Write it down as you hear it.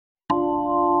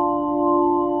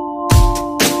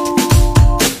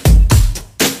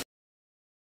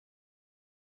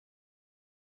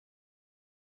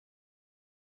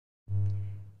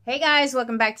Hey guys,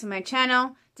 welcome back to my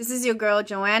channel. This is your girl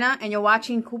Joanna and you're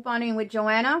watching Couponing with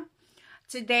Joanna.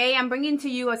 Today I'm bringing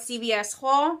to you a CVS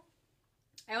haul.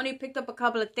 I only picked up a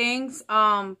couple of things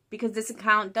because this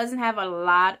account doesn't have a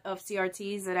lot of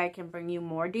CRTs that I can bring you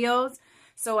more deals.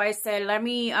 So I said let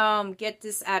me get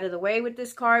this out of the way with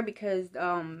this card because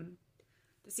the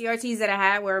CRTs that I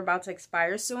had were about to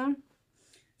expire soon.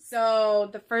 So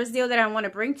the first deal that I want to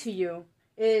bring to you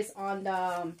is on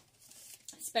the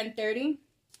spend 30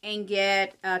 and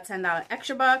get a $10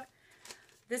 extra buck.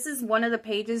 This is one of the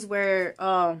pages where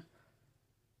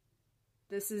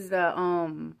this is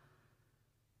the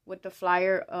what the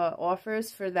flyer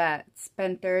offers for that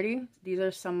spend 30. These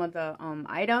are some of the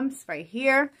items right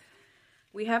here.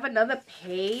 We have another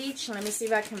page. Let me see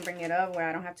if I can bring it up where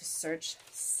I don't have to search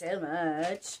so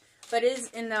much. But it is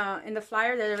in the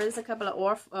flyer there is a couple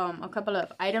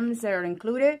of items that are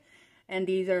included. And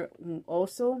these are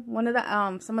also one of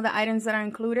the some of the items that are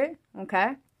included.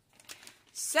 Okay,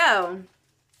 so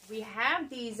we have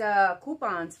these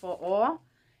coupons for all.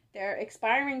 They're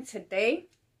expiring today.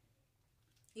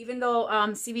 Even though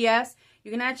CVS,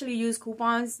 you can actually use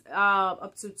coupons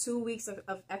up to 2 weeks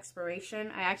of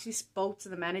expiration. I actually spoke to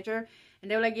the manager, and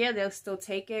they were like, yeah, they'll still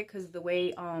take it because the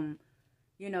way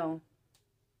you know,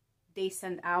 they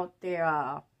send out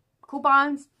their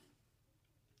coupons.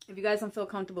 If you guys don't feel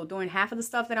comfortable doing half of the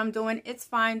stuff that I'm doing, it's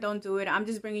fine. Don't do it. I'm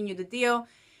just bringing you the deal.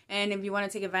 And if you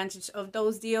want to take advantage of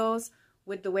those deals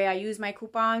with the way I use my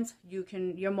coupons,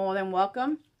 you're more than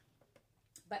welcome.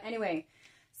 But anyway,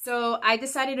 so I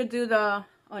decided to do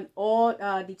an all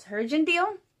detergent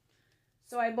deal.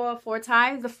 So I bought 4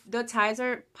 ties. The ties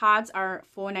pods are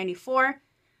 $4.94.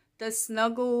 The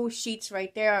Snuggle sheets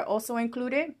right there are also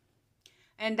included.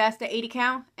 And that's the 80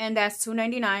 count. And that's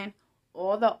 $2.99.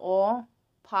 All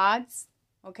pods,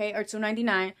 okay, are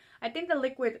 $2.99. I think the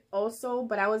liquid also,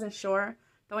 but I wasn't sure.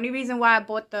 The only reason why I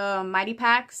bought the Mighty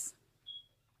Packs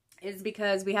is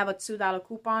because we have a $2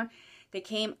 coupon. They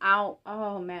came out,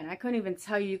 oh man, I couldn't even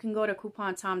tell you. You can go to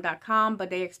coupontom.com, but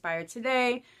they expired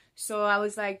today. So I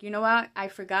was like, you know what? I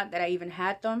forgot that I even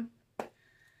had them.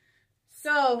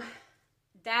 So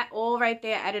that all right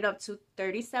there added up to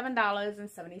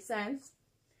 $37.70.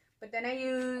 But then I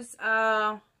used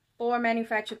 4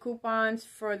 manufacturer coupons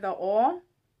for the all.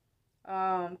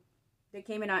 They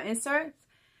came in our inserts.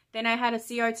 Then I had a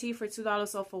CRT for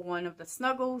 $2 off of one of the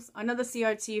Snuggles. Another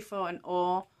CRT for an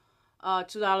all.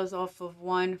 $2 off of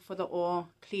one for the all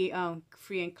clear,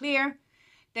 free and clear.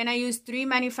 Then I used 3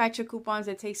 manufacturer coupons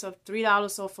that takes off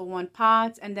 $3 off for one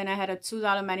pods. And then I had a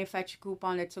 $2 manufacturer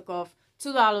coupon that took off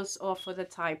 $2 off for the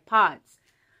Tide pods.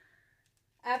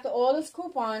 After all those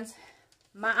coupons,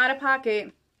 my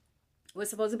out-of-pocket was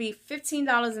supposed to be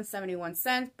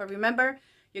 $15.71, but remember,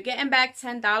 you're getting back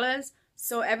 $10,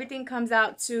 so everything comes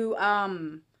out to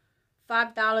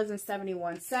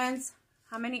 $5.71.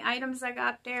 How many items I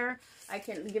got there? I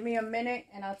can give me a minute,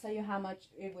 and I'll tell you how much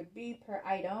it would be per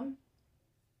item,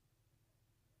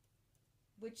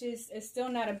 which is still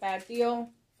not a bad deal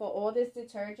for all this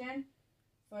detergent.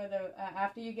 For the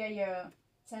after you get your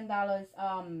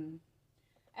 $10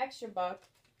 extra buck.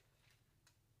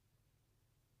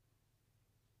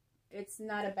 It's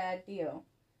not a bad deal.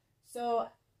 So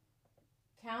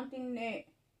counting it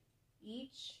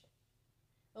each,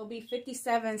 it'll be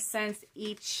 57 cents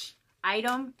each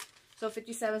item. So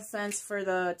 57 cents for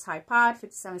the Tide Pod,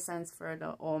 57 cents for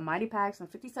the Almighty Packs, and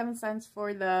 57 cents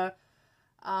for the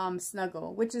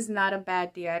Snuggle, which is not a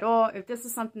bad deal at all. If this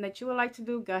is something that you would like to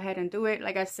do, go ahead and do it.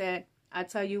 Like I said, I'll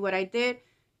tell you what I did.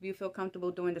 If you feel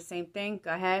comfortable doing the same thing,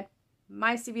 go ahead.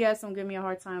 My CVS don't give me a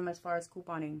hard time as far as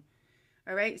couponing.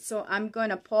 Alright, so I'm going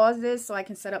to pause this so I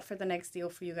can set up for the next deal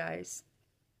for you guys.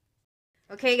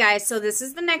 Okay guys, so this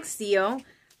is the next deal.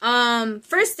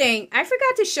 First thing, I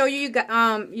forgot to show you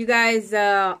guys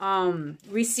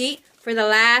receipt for the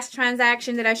last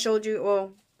transaction that I showed you,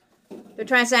 or the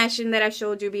transaction that I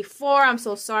showed you before. I'm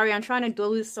so sorry, I'm trying to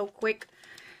do this so quick.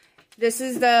 This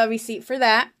is the receipt for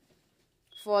that,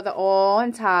 for the all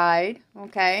and Tide,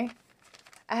 okay.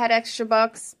 I had extra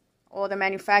bucks, all the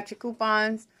manufacturer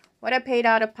coupons. What I paid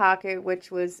out of pocket,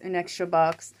 which was an extra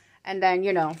bucks. And then,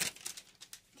 you know,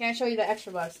 can't show you the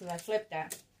extra bucks because I flipped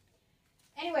that.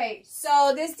 Anyway,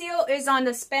 so this deal is on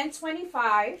the spend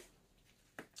 25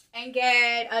 and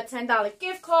get a $10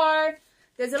 gift card.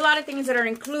 There's a lot of things that are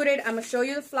included. I'm going to show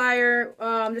you the flyer.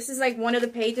 This is like one of the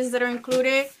pages that are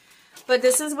included. But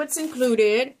this is what's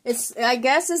included. It's, I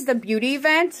guess, is the beauty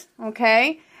event.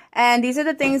 Okay. And these are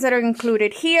the things that are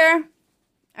included here.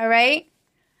 All right.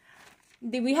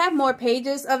 We have more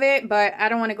pages of it, but I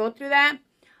don't want to go through that.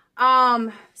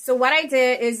 So what I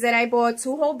did is that I bought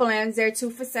 2 whole blends. They're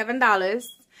 2 for $7.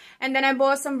 And then I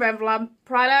bought some Revlon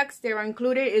products. They were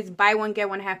included. It's buy one, get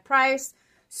one half price.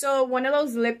 So one of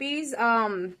those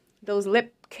lippies, those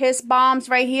lip kiss balms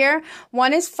right here.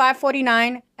 One is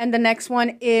 $5.49 and the next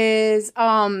one is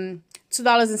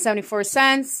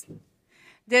 $2.74.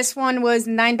 This one was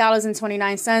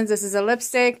 $9.29. This is a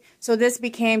lipstick. So this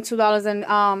became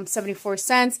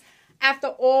 $2.74. After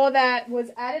all that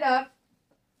was added up,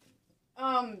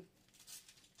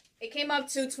 it came up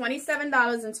to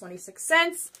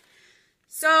 $27.26.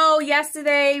 So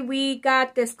yesterday we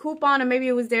got this coupon, or maybe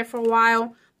it was there for a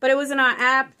while, but it was in our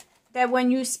app that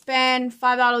when you spend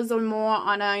 $5 or more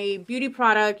on a beauty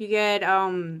product, you get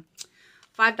 $5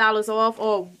 off,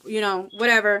 or you know,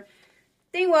 whatever.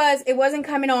 Thing was, it wasn't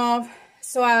coming off,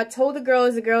 so I told the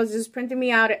girls just printed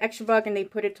me out an extra buck and they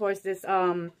put it towards this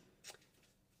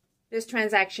this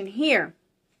transaction here.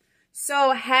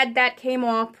 So had that came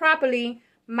off properly,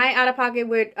 my out-of-pocket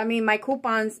would, my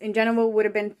coupons in general would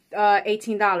have been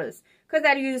 $18. Because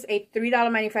I used a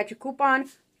 $3 manufacturer coupon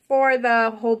for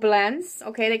the whole blends.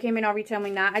 Okay, they came in on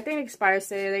retailing now. I think it expires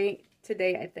today,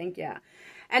 I think, yeah.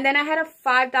 And then I had a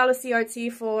 $5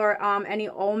 CRT for any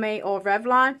Olme or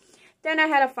Revlon. Then I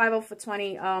had a 5 for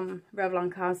 20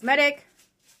 Revlon Cosmetic.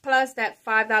 Plus that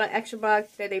 $5 extra buck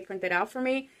that they printed out for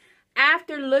me.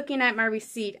 After looking at my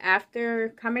receipt, after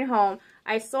coming home,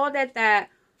 I saw that that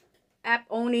app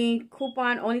only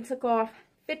coupon only took off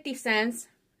 50 cents.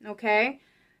 Okay.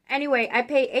 Anyway, I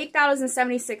paid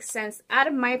 $8.76 out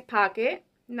of my pocket.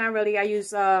 Not really. I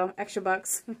use extra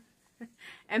bucks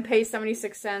and pay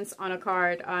 76 cents on a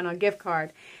card, on a gift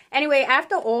card. Anyway,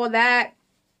 after all that,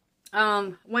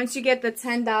 once you get the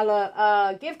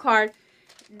 $10 gift card,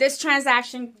 this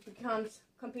transaction becomes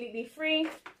completely free.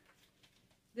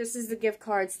 This is the gift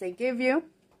cards they give you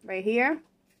right here.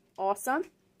 Awesome.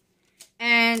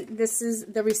 And this is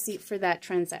the receipt for that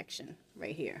transaction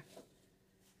right here.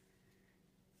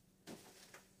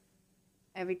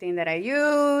 Everything that I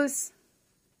use.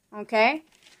 Okay.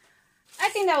 I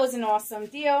think that was an awesome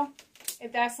deal.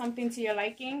 If that's something to your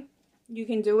liking, you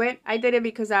can do it. I did it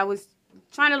because I was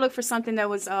trying to look for something that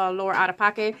was lower out of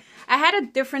pocket. I had a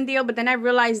different deal, but then I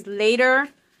realized later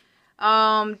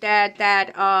that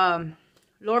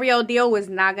L'Oreal deal was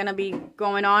not gonna be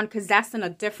going on because that's in a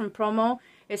different promo.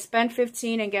 It's spend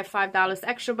 $15 and get $5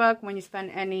 extra buck when you spend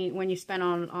on any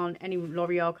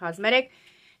L'Oreal cosmetic,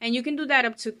 and you can do that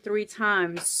up to 3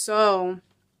 times. So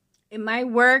it might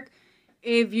work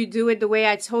if you do it the way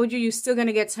I told you. You're still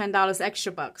gonna get $10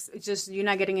 extra bucks. It's just you're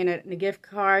not getting in a gift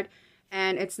card,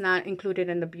 and it's not included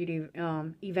in the beauty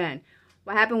event.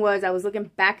 What happened was I was looking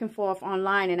back and forth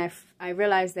online, and I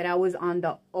realized that I was on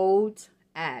the old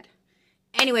ad.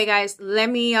 Anyway, guys, let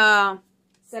me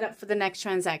set up for the next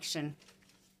transaction.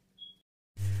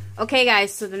 Okay,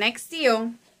 guys, so the next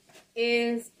deal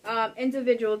is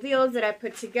individual deals that I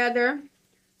put together.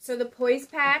 So the Poise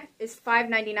pad is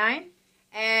 $5.99,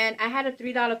 and I had a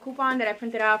 $3 coupon that I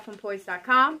printed out from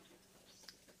Poise.com.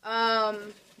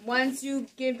 Once you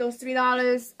give those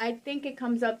 $3, I think it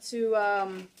comes up to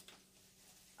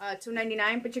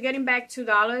 $2.99, but you're getting back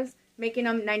 $2. Making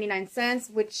them 99 cents,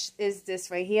 which is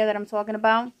this right here that I'm talking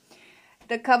about.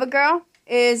 The CoverGirl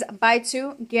is buy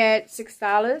 2, get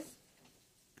 $6.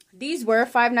 These were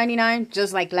 $5.99,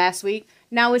 just like last week.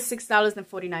 Now it's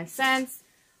 $6.49.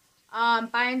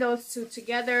 Buying those two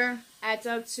together adds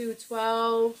up to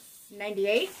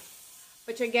 $12.98,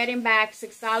 but you're getting back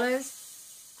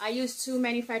 $6. I used 2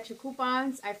 manufacturer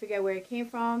coupons. I forget where it came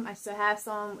from. I still have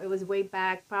some. It was way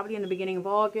back, probably in the beginning of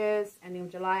August, ending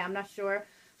of July. I'm not sure.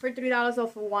 For $3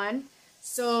 off of one.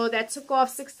 So that took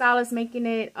off $6, making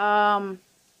it at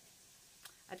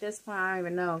this point I don't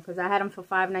even know because I had them for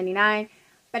 $5.99.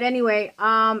 But anyway,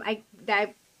 I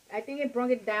think it brought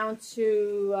it down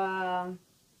to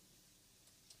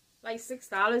like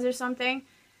 $6 or something.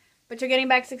 But you're getting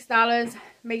back $6,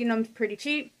 making them pretty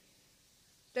cheap.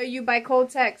 The You Buy Code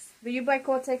text. The You Buy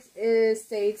Code text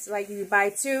states like you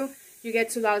buy 2, you get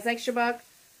 $2 extra buck.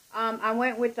 I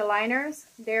went with the liners.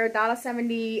 They're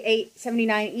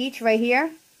 $1.78.79 each right here.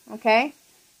 Okay.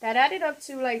 That added up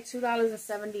to like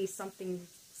 $2.70 something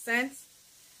cents.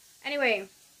 Anyway,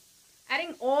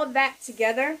 adding all that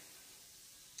together,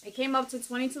 it came up to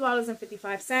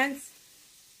 $22.55.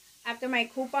 After my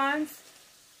coupons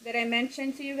that I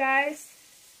mentioned to you guys,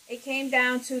 it came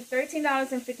down to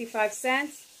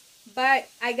 $13.55. But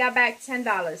I got back $10.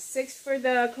 $6 for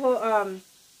the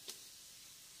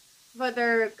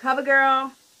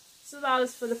CoverGirl,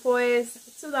 $2 for the Poise,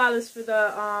 $2 for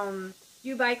the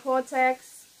You Buy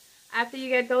Cortex. After you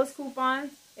get those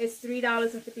coupons, it's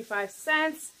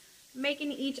 $3.55,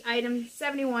 making each item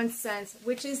 71 cents,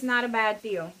 which is not a bad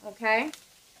deal. Okay,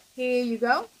 here you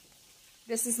go.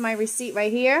 This is my receipt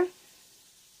right here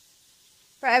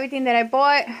for everything that I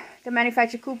bought, the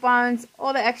manufacturer coupons,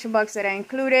 all the extra bucks that I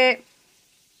included.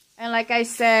 And like I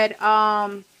said,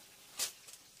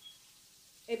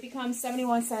 it becomes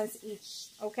 71 cents each,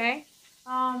 okay?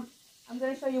 I'm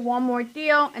going to show you one more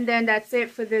deal, and then that's it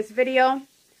for this video.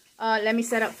 Let me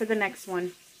set up for the next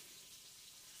one.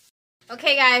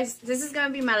 Okay, guys, this is going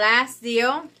to be my last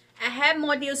deal. I had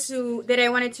more deals that I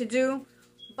wanted to do,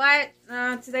 but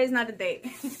today's not the date.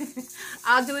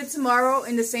 I'll do it tomorrow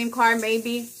in the same car,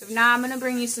 maybe. If not, I'm going to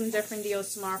bring you some different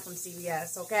deals tomorrow from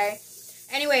CVS, okay?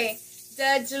 Anyway,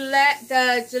 the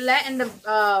Gillette and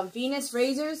the Venus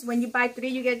razors, when you buy 3,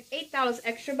 you get $8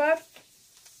 extra bucks,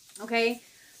 okay?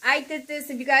 I did this.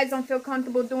 If you guys don't feel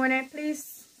comfortable doing it,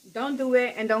 please don't do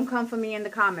it and don't come for me in the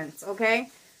comments, okay?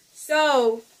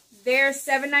 So, they're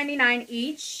 $7.99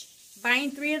 each.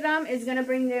 Buying 3 of them is going to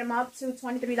bring them up to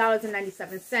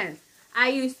 $23.97. I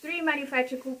used 3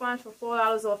 manufacturer coupons for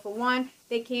 $4 off for 1.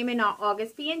 They came in on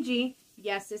August P&G.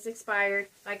 Yes, it's expired.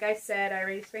 Like I said, I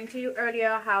already explained to you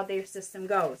earlier how their system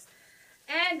goes.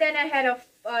 And then I had a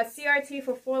CRT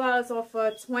for $4 off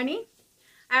for 20.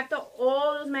 After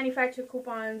all those manufacturer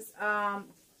coupons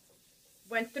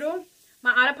went through,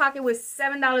 my out-of-pocket was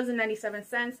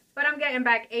 $7.97. But I'm getting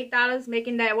back $8,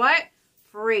 making that what?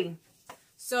 Free.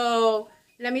 So,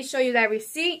 let me show you that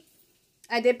receipt.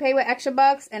 I did pay with extra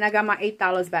bucks, and I got my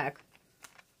 $8 back.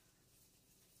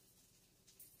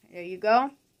 There you go.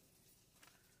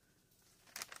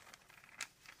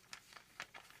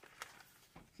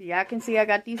 So, y'all can see I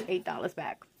got these $8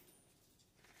 back.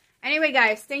 Anyway,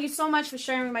 guys, thank you so much for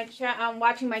sharing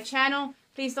watching my channel.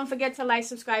 Please don't forget to like,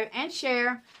 subscribe, and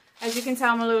share. As you can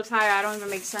tell, I'm a little tired. I don't even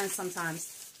make sense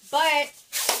sometimes. But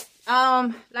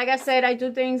like I said, I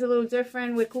do things a little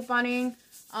different with couponing.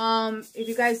 If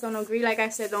you guys don't agree, like I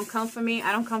said, don't come for me.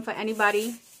 I don't come for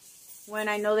anybody when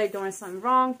I know they're doing something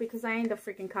wrong, because I ain't the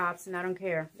freaking cops and I don't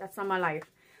care. That's not my life.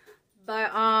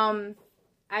 But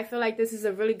I feel like this is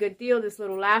a really good deal, this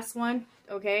little last one,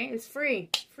 okay? It's free.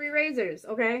 Free razors,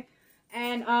 okay?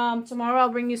 And tomorrow I'll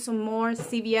bring you some more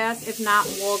CVS, if not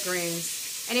Walgreens.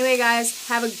 Anyway, guys,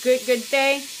 have a good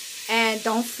day. And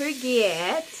don't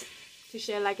forget to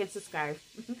share, like, and subscribe.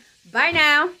 Bye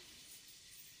now.